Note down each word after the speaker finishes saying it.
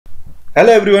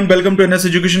Hello everyone, welcome to NS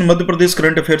education. Madhya Pradesh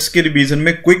current affairs के revision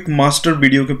में quick master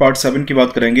video के part 7 की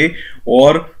बात करेंगे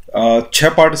और 6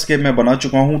 पार्ट्स के मैं बना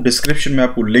चुका हूं। डिस्क्रिप्शन में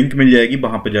आपको लिंक मिल जाएगी,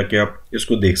 वहां पे जाके आप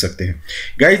इसको देख सकते हैं।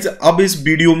 गाइज, अब इस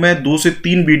वीडियो में 2 से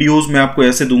 3 वीडियोस मैं आपको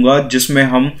ऐसे दूंगा जिसमें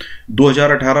हम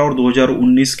 2018 और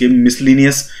 2019 के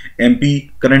मिसलिनियस एमपी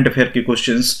करंट अफेयर के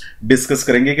क्वेश्चंस डिस्कस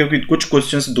करेंगे, क्योंकि कुछ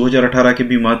क्वेश्चंस 2018 के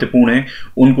भी महत्वपूर्ण हैं,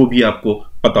 उनको भी आपको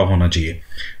पता होना चाहिए।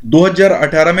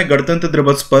 2018 में गणतंत्र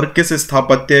दिवस पर किस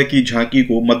स्थापत्य की झांकी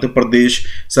को मध्य प्रदेश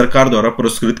सरकार द्वारा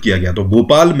पुरस्कृत किया गया? तो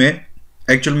भोपाल में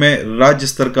एक्चुअल में राज्य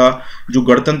स्तर का जो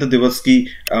गणतंत्र दिवस की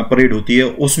परेड होती है,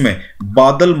 उसमें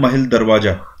बादल महल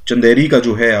दरवाजा चंदेरी का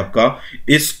जो है आपका,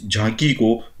 इस झांकी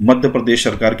को मध्य प्रदेश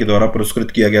सरकार के द्वारा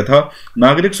पुरस्कृत किया गया था।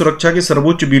 नागरिक सुरक्षा के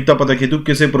सर्वोच्च वीरता पदक हेतु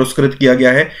किसे पुरस्कृत किया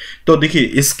गया है? तो देखिए,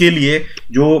 इसके लिए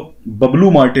जो बबलू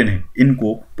मार्टिन है,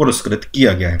 इनको पुरस्कृत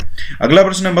किया गया है। अगला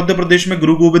प्रश्न है, मध्य प्रदेश में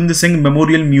गुरु गोविंद सिंह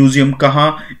मेमोरियल म्यूजियम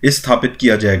कहां स्थापित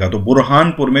किया जाएगा? तो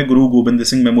बुरहानपुर में गुरु गोविंद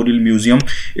सिंह मेमोरियल म्यूजियम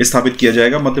स्थापित किया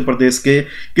जाएगा। मध्य प्रदेश के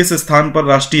किस स्थान पर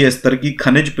राष्ट्रीय स्तर की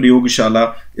खनिज प्रयोगशाला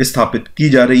स्थापित की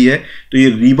जा रही है? तो ये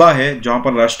रीवा है, जहां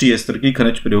पर राष्ट्रीय स्तर की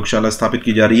खनिज प्रयोगशाला स्थापित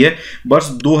की जा रही है। वर्ष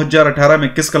 2018 में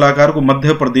किस कलाकार को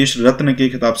मध्य प्रदेश रत्न के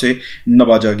खिताब से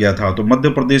नवाजा गया था? तो मध्य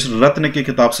प्रदेश रत्न के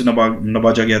खिताब से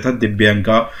नवाजा गया था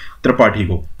दिव्यांका त्रिपाठी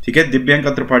को। ठीक है, दिव्यांका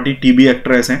त्रिपाठी टीबी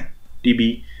एक्ट्रेस हैं, टीबी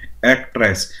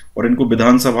एक्ट्रेस, और इनको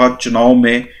विधानसभा चुनाव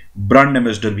में ब्रांड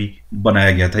एम्बेसडर भी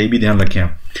बनाया गया था, ये भी ध्यान रखें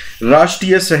आप।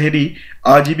 राष्ट्रीय शहरी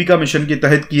आजीविका मिशन के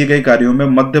तहत किए गए कार्यों में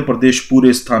मध्य प्रदेश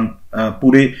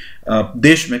पूरे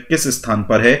देश में किस स्थान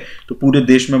पर है? तो पूरे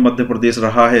देश में मध्य प्रदेश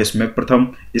रहा है इसमें प्रथम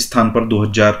स्थान पर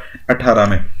 2018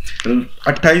 में।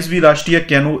 28वीं राष्ट्रीय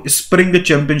कैनो स्प्रिंग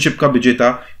चैंपियनशिप का विजेता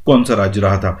कौन सा राज्य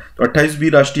रहा था? तो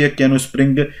 28वीं राष्ट्रीय कैनो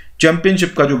स्प्रिंग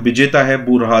चैंपियनशिप का जो विजेता है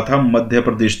वो रहा था मध्य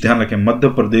प्रदेश। ध्यान रखें, मध्य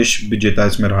प्रदेश विजेता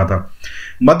इसमें रहा था।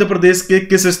 मध्य प्रदेश के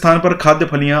किस स्थान पर खाद्य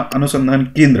फलियां अनुसंधान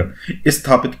केंद्र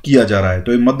स्थापित किया जा रहा है?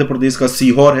 तो ये मध्य प्रदेश का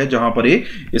सीहोर है, जहां पर ये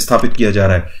स्थापित किया जा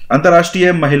रहा है।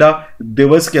 अंतर्राष्ट्रीय महिला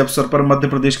दिवस के अवसर पर मध्य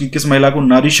प्रदेश की किस महिला को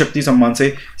नारी शक्ति सम्मान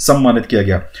से सम्मानित किया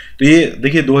गया? तो ये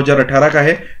देखिए 2018 का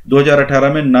है।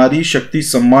 2018 में नारी शक्ति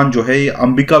सम्मान जो है ये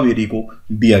अंबिका वेरी को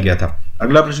दिया गया था।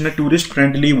 अगला प्रश्न है, tourist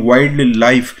friendly wild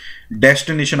life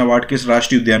destination award किस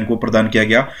राष्ट्रीय उद्यान को प्रदान किया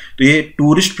गया? तो ये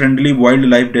tourist friendly wild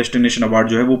life destination award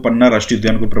जो है वो पन्ना राष्ट्रीय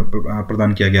उद्यान को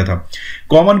प्रदान किया गया था।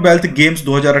 कॉमनवेल्थ गेम्स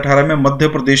 2018 में मध्य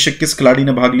प्रदेश से किस खिलाड़ी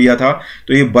ने भाग लिया था?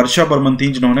 तो ये वर्षा बर्मन थी,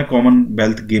 जिन्होंने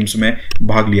कॉमनवेल्थ गेम्स में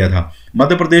भाग लिया था।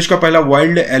 मध्य प्रदेश का पहला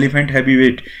वाइल्ड एलिफेंट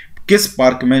हैबिटेट किस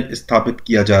पार्क में स्थापित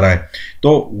किया जा रहा है?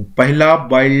 तो पहला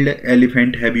वाइल्ड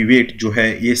एलिफेंट हैबिटेट जो है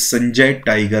ये संजय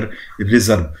टाइगर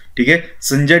रिजर्व, ठीक है,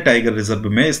 संजय टाइगर रिजर्व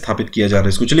में स्थापित किया जा रहा है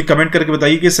इसको। चलिए कमेंट करके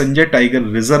बताइए कि संजय टाइगर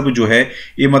रिजर्व जो है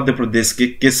ये मध्य प्रदेश के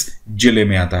किस जिले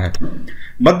में आता है।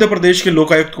 मध्य प्रदेश के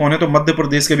लोकायुक्त कौन है? तो मध्य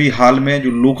प्रदेश के भी हाल में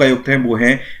जो लोकायुक्त हैं वो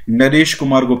हैं नरेश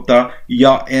कुमार गुप्ता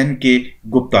या एन.के.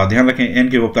 गुप्ता। ध्यान रखें,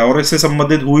 एन.के. गुप्ता। और इससे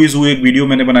संबंधित हुई एक वीडियो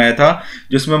मैंने बनाया था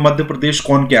जिसमें मध्य प्रदेश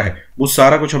कौन क्या है वो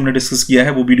सारा कुछ हमने डिस्कस किया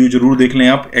है, वो वीडियो जरूर देख लें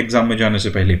आप एग्जाम में जाने से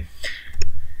पहले।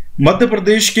 मध्य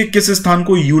प्रदेश के किस स्थान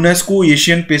को UNESCO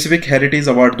Asian Pacific heritage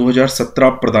award 2017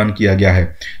 प्रदान किया गया है?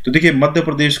 तो देखिए, मध्य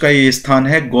प्रदेश का ये स्थान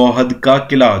है गौहद का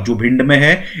किला जो भिंड में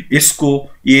है,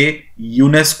 इसको ये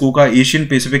यूनेस्को का एशियन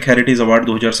पैसिफिक हेरिटेज अवार्ड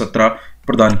 2017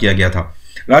 प्रदान किया गया था।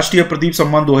 राष्ट्रीय प्रदीप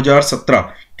सम्मान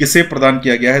 2017 किसे प्रदान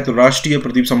किया गया है? तो राष्ट्रीय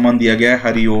प्रदीप सम्मान दिया गया है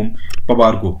हरिओम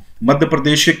पवार को। मध्य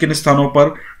प्रदेश के किन स्थानों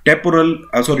पर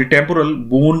टेम्पोरल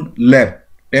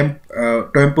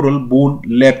बोन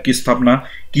लैब की स्थापना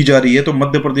की जा रही है? तो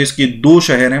मध्य प्रदेश के 2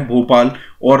 शहर हैं, भोपाल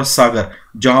और सागर,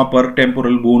 जहां पर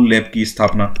टेम्पोरल बोन लैब की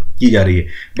स्थापना की जा रही है।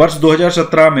 वर्ष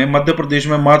 2017 में मध्य प्रदेश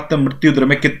में मातृ मृत्यु दर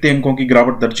में कितने अंकों की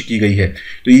गिरावट दर्ज की गई है?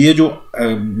 तो ये जो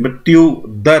मृत्यु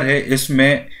दर है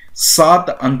इसमें 7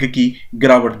 अंक की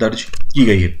गिरावट दर्ज की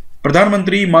गई है।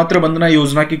 प्रधानमंत्री मातृ वंदना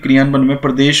योजना के क्रियान्वयन में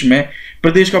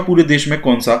प्रदेश का पूरे देश में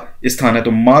कौन सा स्थान है?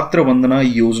 तो मातृ वंदना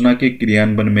योजना के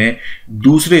क्रियान्वयन में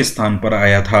दूसरे स्थान पर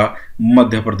आया था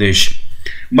मध्य प्रदेश।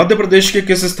 मध्य प्रदेश के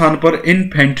किस स्थान पर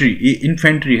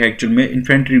इन्फेंट्री है एक्चुअल में,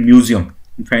 इन्फेंट्री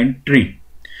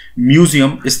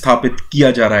म्यूजियम स्थापित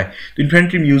किया जा रहा है? तो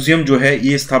इन्फेंट्री म्यूजियम जो है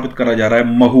ये स्थापित करा जा रहा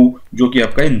है महू, जो कि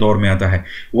आपका इंदौर में आता है।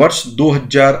 वर्ष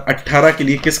 2018 के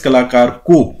लिए किस कलाकार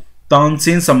को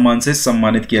तानसेन सम्मान से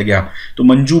सम्मानित किया गया? तो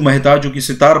मंजू मेहता जो कि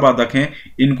सितार वादक हैं,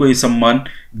 इनको ये सम्मान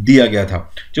दिया गया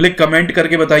था। चलिए कमेंट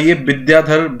करके बताइए,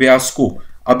 विद्याधर व्यास को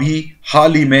अभी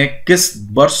हाल ही में किस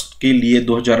वर्ष के लिए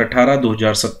 2018,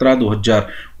 2017,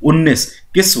 2019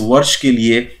 किस वर्ष के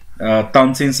लिए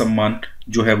तानसेन सम्मान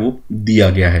जो है वो दिया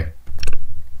गया है?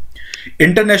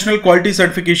 इंटरनेशनल क्वालिटी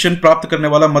सर्टिफिकेशन प्राप्त करने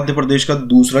वाला मध्य प्रदेश का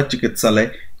दूसरा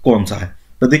चिकित्सालय कौन सा है?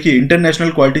 तो देखिए, इंटरनेशनल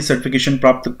क्वालिटी सर्टिफिकेशन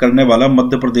प्राप्त करने वाला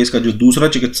मध्य प्रदेश का जो दूसरा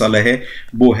चिकित्सालय है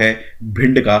वो है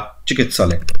भिंड का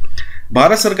चिकित्सालय।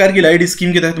 भारत सरकार की लाइट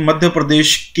स्कीम के तहत मध्य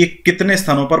प्रदेश के कितने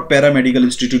स्थानों पर पैरामेडिकल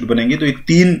इंस्टीट्यूट बनेंगे? तो ये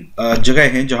 3 जगह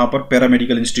हैं जहां पर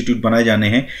पैरामेडिकल इंस्टीट्यूट बनाए जाने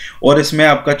हैं और इसमें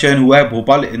आपका चयन हुआ है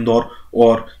भोपाल, इंदौर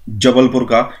और जबलपुर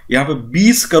का। यहाँ पे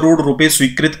 20 करोड़ रुपए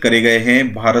स्वीकृत करे गए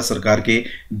हैं भारत सरकार के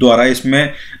द्वारा।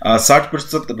 इसमें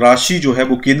 60% राशि जो है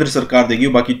वो केंद्र सरकार देगी,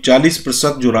 बाकी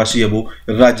 40% जो राशि है वो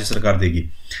राज्य सरकार देगी।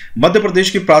 मध्य प्रदेश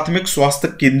के प्राथमिक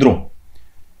स्वास्थ्य केंद्रों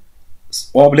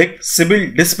सिविल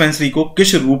डिस्पेंसरी को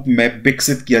किस रूप में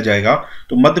विकसित किया जाएगा?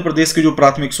 तो मध्य प्रदेश के जो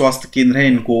प्राथमिक स्वास्थ्य केंद्र हैं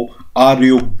इनको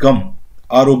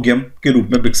आरोग्यम के रूप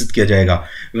में विकसित किया जाएगा।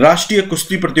 राष्ट्रीय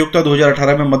कुश्ती प्रतियोगिता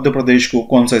 2018 में मध्य प्रदेश को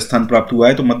कौन सा स्थान प्राप्त हुआ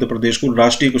है? तो मध्य प्रदेश को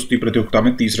राष्ट्रीय कुश्ती प्रतियोगिता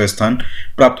में 3रा स्थान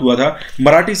प्राप्त हुआ था।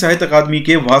 मराठी साहित्य अकादमी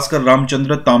के भास्कर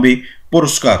रामचंद्र तांबे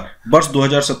पुरस्कार वर्ष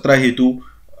 2017 हेतु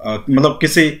मतलब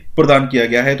किसे प्रदान किया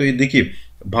गया है? तो ये देखिए,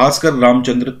 भास्कर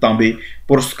रामचंद्र तांबे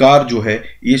पुरस्कार जो है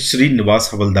ये श्रीनिवास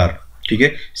हवलदार, ठीक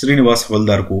है, श्रीनिवास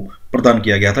हवलदार को प्रदान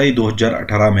किया गया था। ये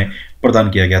 2018 में प्रदान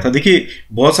किया गया था। देखिए,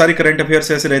 बहुत सारे करंट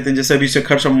अफेयर्स ऐसे रहते हैं, जैसे अभी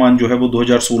शिखर सम्मान जो है वो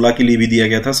 2016 के लिए भी दिया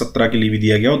गया था, 17 के लिए भी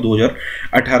दिया गया और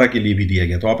 2018 के लिए भी दिया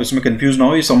गया। तो आप इसमें कंफ्यूज ना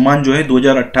हो, ये सम्मान जो है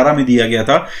 2018 में दिया गया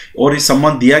था और ये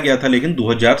सम्मान दिया गया था लेकिन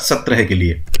 2017 के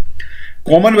लिए।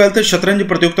 कॉमनवेल्थ शतरंज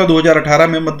प्रतियोगिता 2018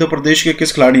 में मध्य प्रदेश के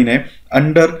किस खिलाड़ी ने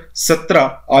अंडर 17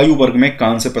 आयु वर्ग में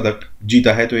कांस्य पदक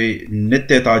जीता है? तो ये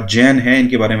नित्यता जैन है,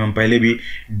 इनके बारे में हम पहले भी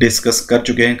डिस्कस कर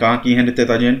चुके हैं। कहाँ की है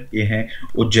नित्यता जैन? ये है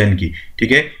उज्जैन की,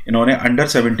 ठीक है। इन्होंने अंडर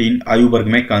 17 आयु वर्ग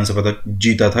में कांस्य पदक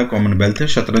जीता था कॉमनवेल्थ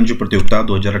शतरंज प्रतियोगिता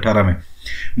 2018 में।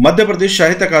 मध्य प्रदेश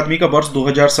साहित्य अकादमी का वर्ष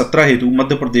 2017 हेतु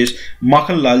मध्य प्रदेश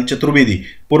माखनलाल चतुर्वेदी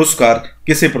पुरस्कार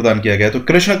किसे प्रदान किया गया? तो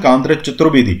कृष्णकांत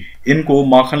चतुर्वेदी, इनको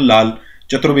माखनलाल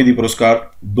चतुर्वेदी पुरस्कार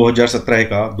 2017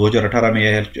 का 2018 में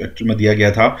यह में दिया गया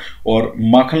था। और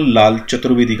माखनलाल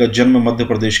चतुर्वेदी का जन्म मध्य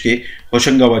प्रदेश के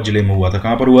होशंगाबाद जिले में हुआ था।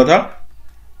 कहां पर हुआ था?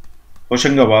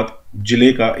 होशंगाबाद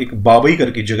जिले का एक बाबई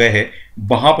करके जगह है,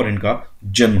 वहां पर इनका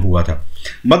जन्म हुआ था।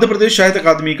 मध्य प्रदेश साहित्य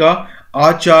अकादमी का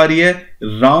आचार्य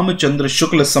रामचंद्र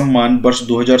शुक्ल सम्मान वर्ष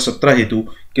 2017 हेतु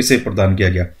किसे प्रदान किया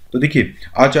गया? तो देखिए,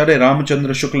 आचार्य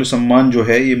रामचंद्र शुक्ल सम्मान जो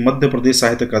है ये मध्य प्रदेश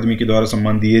साहित्य अकादमी के द्वारा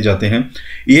सम्मान दिए जाते हैं।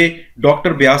 ये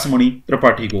डॉक्टर व्यासमणि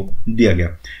त्रिपाठी को दिया गया।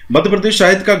 मध्य प्रदेश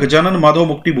साहित्य का गजानन माधव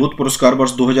मुक्ति बोध पुरस्कार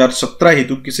वर्ष 2017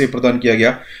 हेतु किसे प्रदान किया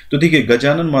गया? तो देखिए,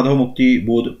 गजानन माधव मुक्ति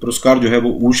बोध पुरस्कार जो है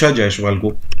वो उषा जायसवाल को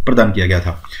प्रदान किया गया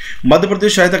था। मध्य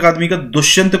प्रदेश साहित्य अकादमी का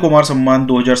दुष्यंत कुमार सम्मान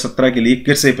 2017 के लिए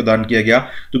किसे प्रदान किया गया?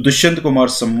 तो दुष्यंत कुमार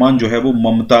सम्मान जो है वो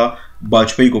ममता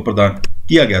वाजपेयी को प्रदान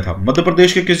किया गया था। मध्य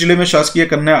प्रदेश के किस जिले में शासकीय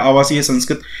कन्या आवासीय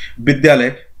संस्कृत विद्यालय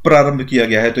प्रारंभ किया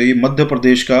गया है? तो ये मध्य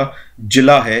प्रदेश का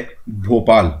जिला है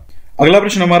भोपाल। अगला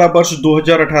प्रश्न हमारा, वर्ष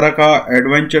 2018 का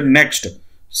एडवेंचर नेक्स्ट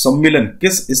सम्मेलन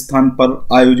किस स्थान पर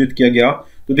आयोजित किया गया?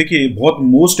 तो देखिए, बहुत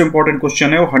मोस्ट इंपॉर्टेंट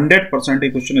क्वेश्चन है और 100% ये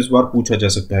क्वेश्चन इस बार पूछा जा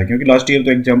सकता है, क्योंकि लास्ट ईयर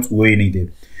तो एग्जाम्स हुए ही नहीं थे।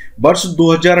 वर्ष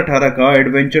 2018 का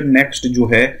एडवेंचर नेक्स्ट जो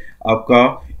है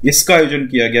आपका, इसका आयोजन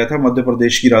किया गया था मध्य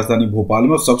प्रदेश की राजधानी भोपाल में।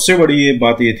 और सबसे बड़ी ये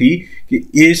बात ये थी कि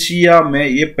एशिया में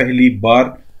ये पहली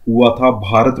बार हुआ था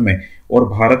भारत में, और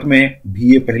भारत में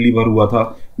भी ये पहली बार हुआ था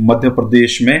मध्य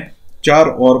प्रदेश में। 4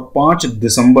 और 5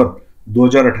 दिसंबर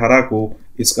 2018 को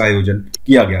इसका आयोजन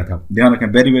किया गया था। ध्यान रखें,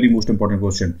 very very most important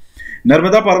question.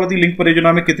 Narmada Parvati link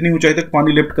परियोजना में कितनी ऊंचाई तक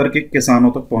पानी लिफ्ट करके किसानों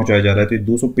तक पहुंचाया जा रहा है? तो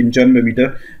 295 मीटर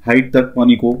हाइट तक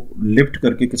पानी को लिफ्ट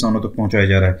करके किसानों तक पहुंचाया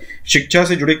जा रहा है। शिक्षा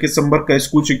से जुड़े किस संवर्ग का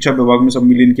स्कूल शिक्षा विभाग में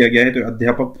सम्मिलन किया गया है? तो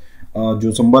अध्यापक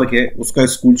जो संवर्ग है उसका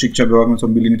स्कूल शिक्षा विभाग में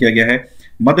सम्मिलन किया गया है।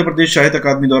 मध्य प्रदेश साहित्य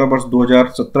अकादमी द्वारा वर्ष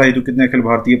 2017 हेतु कितने अखिल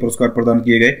भारतीय पुरस्कार प्रदान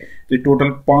किए गए? तो टोटल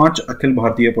 5 अखिल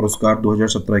भारतीय पुरस्कार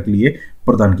 2017 के लिए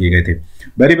प्रदान किए गए थे।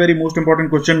 Very very most important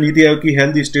question, NITI Aayog की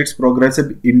health states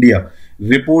progressive India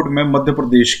report में मध्य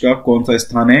प्रदेश का कौन सा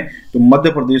स्थान है? तो मध्य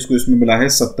प्रदेश को इसमें मिला है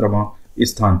 17वां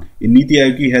स्थान। नीति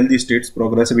आयोग की health states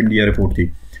progressive India report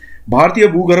थी। भारतीय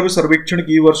भूगर्भ सर्वेक्षण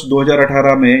की वर्ष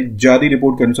 2018 में जारी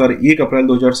रिपोर्ट के अनुसार 1 अप्रैल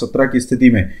 2017 की स्थिति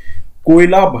में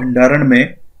कोयला भंडारण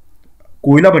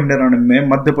में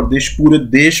मध्य प्रदेश पूरे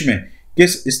देश में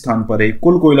किस स्थान पर है?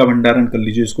 कुल कोयला भंडारण कर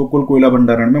लीजिए इसको, कुल कोयला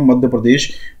भंडारण में मध्य प्रदेश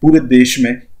पूरे देश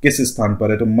में किस स्थान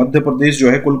पर है? तो मध्य प्रदेश जो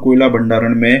है कुल कोयला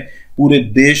भंडारण में पूरे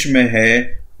देश में है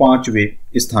 5वें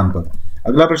स्थान पर।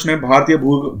 अगला प्रश्न है, भारतीय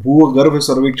भूगर्भ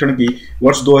सर्वेक्षण की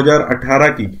वर्ष 2018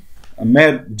 की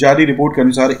में जारी रिपोर्ट के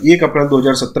अनुसार 1 अप्रैल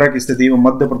 2017 की स्थिति में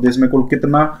मध्य प्रदेश में कुल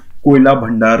कितना कोयला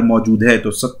भंडार मौजूद है?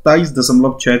 तो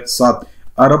 27.67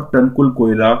 अरब टन कुल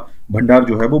कोयला भंडार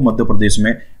जो है वो मध्य प्रदेश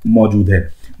में मौजूद है।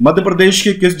 मध्य प्रदेश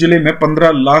के किस जिले में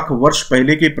 15 लाख वर्ष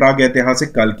पहले के प्राग ऐतिहासिक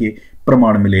काल के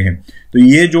प्रमाण मिले हैं? तो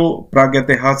ये जो प्राग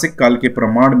ऐतिहासिक काल के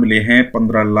प्रमाण मिले हैं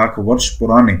 15 लाख वर्ष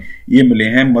पुराने, ये मिले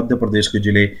हैं मध्य प्रदेश के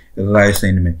जिले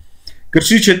रायसेन में।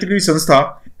 कृषि क्षेत्र की संस्था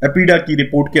एपीडा की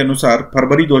रिपोर्ट के अनुसार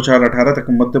फरवरी 2018 तक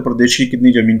मध्य प्रदेश की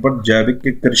कितनी जमीन पर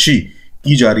जैविक कृषि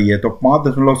की जा रही है? तो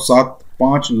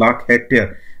 5.75 लाख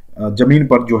हेक्टेयर जमीन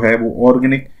पर जो है वो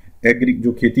ऑर्गेनिक एग्री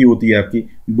जो खेती होती है आपकी,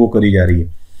 वो करी जा रही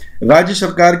है। राज्य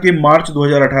सरकार के मार्च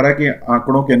 2018 के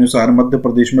आंकड़ों के अनुसार मध्य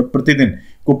प्रदेश में प्रतिदिन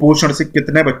कुपोषण से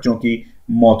कितने बच्चों की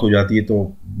मौत हो जाती है?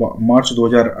 तो मार्च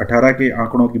 2018 के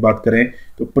आंकड़ों की बात करें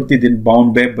तो प्रतिदिन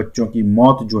 92 बच्चों की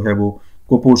मौत जो है वो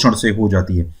कुपोषण से हो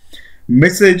जाती है।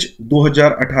 मैसेज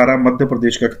 2018 मध्य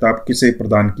प्रदेश का खिताब किसे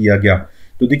प्रदान किया गया?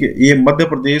 तो देखिए ये मध्य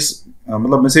प्रदेश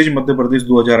मतलब मैसेज मध्य प्रदेश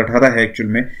 2018 है एक्चुअल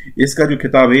में, इसका जो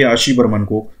खिताब है आशी बर्मन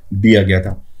को दिया गया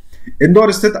था।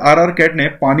 इंदौर स्थित आरआर कैट ने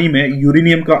पानी में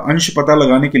यूरेनियम का अंश पता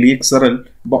लगाने के लिए एक सरल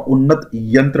व उन्नत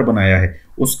यंत्र बनाया है,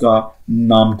 उसका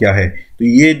नाम क्या है? तो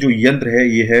ये जो यंत्र है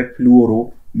ये है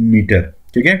फ्लूओरोमीटर,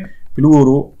 ठीक है,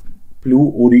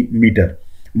 फ्लूओरीमीटर।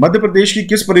 मध्य प्रदेश की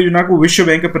किस परियोजना को विश्व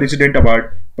बैंक प्रेसिडेंट अवार्ड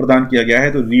प्रदान किया गया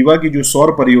है? तो रीवा की जो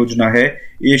सौर परियोजना है,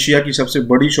 एशिया की सबसे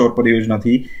बड़ी सौर परियोजना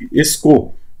थी, इसको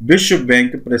विश्व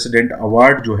बैंक प्रेसिडेंट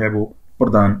अवार्ड जो है वो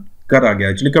प्रदान करा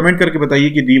गया। चलिए कमेंट करके बताइए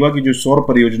कि रीवा की जो सौर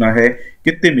परियोजना है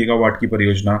कितने मेगावाट की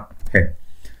परियोजना है।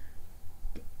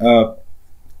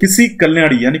 किसी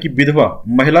कल्याणी यानी कि विधवा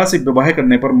महिला से विवाह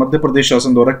करने पर मध्य प्रदेश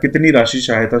शासन द्वारा कितनी राशि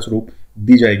सहायता स्वरूप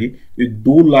दी जाएगी? तो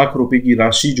 2 लाख रुपए की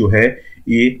राशि जो है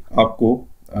ये आपको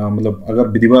मतलब अगर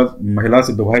विधवा महिला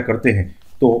से विवाह करते हैं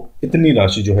तो इतनी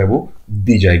राशि जो है वो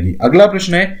दी जाएगी। अगला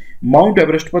प्रश्न है, माउंट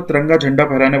एवरेस्ट पर तिरंगा झंडा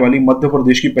फहराने वाली मध्य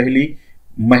प्रदेश की पहली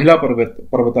महिला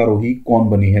पर्वतारोही कौन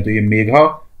बनी है? तो ये मेघा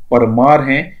परमार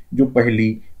हैं जो पहली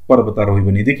पर्वतारोही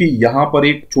बनी। देखिए यहाँ पर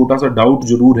एक छोटा सा डाउट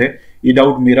जरूर है, ये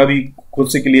डाउट मेरा भी खुद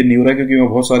से क्लियर नहीं हो रहा है क्योंकि मैं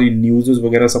बहुत सारी न्यूज़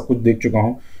वगैरह सब कुछ देख चुका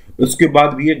हूँ। उसके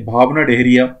बाद भी एक भावना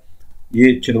डेहरिया,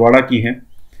 ये छिंदवाड़ा की हैं,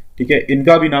 ठीक है,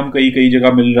 इनका भी नाम कई कई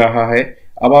जगह मिल रहा है।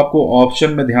 अब आपको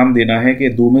ऑप्शन में ध्यान देना है कि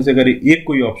दो में से अगर एक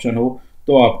कोई ऑप्शन हो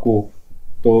तो आपको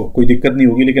तो कोई दिक्कत नहीं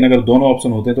होगी, लेकिन अगर दोनों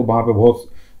ऑप्शन होते हैं तो वहां पे बहुत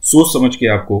सोच समझ के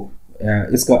आपको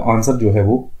इसका आंसर जो है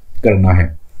वो करना है।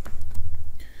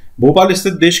 भोपाल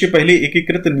स्थित देश के पहले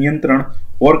एकीकृत नियंत्रण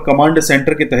और कमांड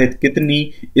सेंटर के तहत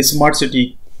कितनी स्मार्ट सिटी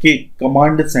के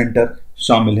कमांड सेंटर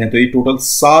शामिल हैं? तो ये टोटल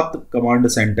 7 कमांड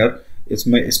सेंटर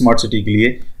इसमें स्मार्ट सिटी के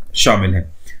लिए शामिल हैं।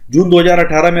 जून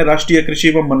 2018 में राष्ट्रीय कृषि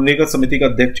एवं मनरेगा समिति का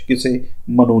अध्यक्ष किसे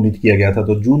मनोनीत किया गया था?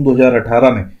 तो जून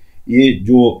 2018 में ये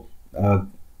जो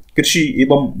कृषि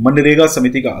एवं मनरेगा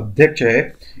समिति का अध्यक्ष है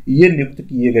ये नियुक्त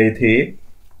किए गए थे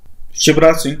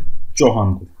शिवराज सिंह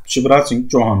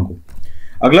चौहान को।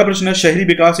 अगला प्रश्न है, शहरी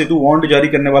विकास हेतु बॉन्ड जारी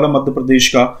करने वाला मध्य प्रदेश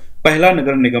का पहला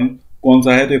नगर निगम कौन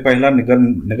सा है? तो ये पहला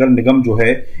नगर निगम जो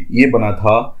है ये बना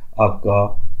था आपका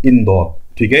इंदौर,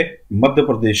 ठीक है, मध्य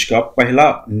प्रदेश का पहला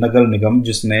नगर निगम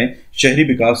जिसने शहरी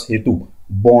विकास हेतु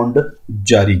बॉन्ड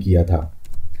जारी किया था।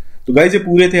 तो गाइस ये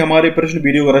पूरे थे हमारे प्रश्न।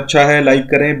 वीडियो अगर अच्छा है लाइक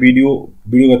करें,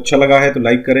 वीडियो अच्छा लगा है तो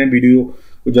लाइक करें, वीडियो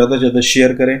को ज्यादा से ज्यादा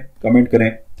शेयर करें, कमेंट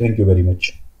करें। Thank you very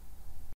much.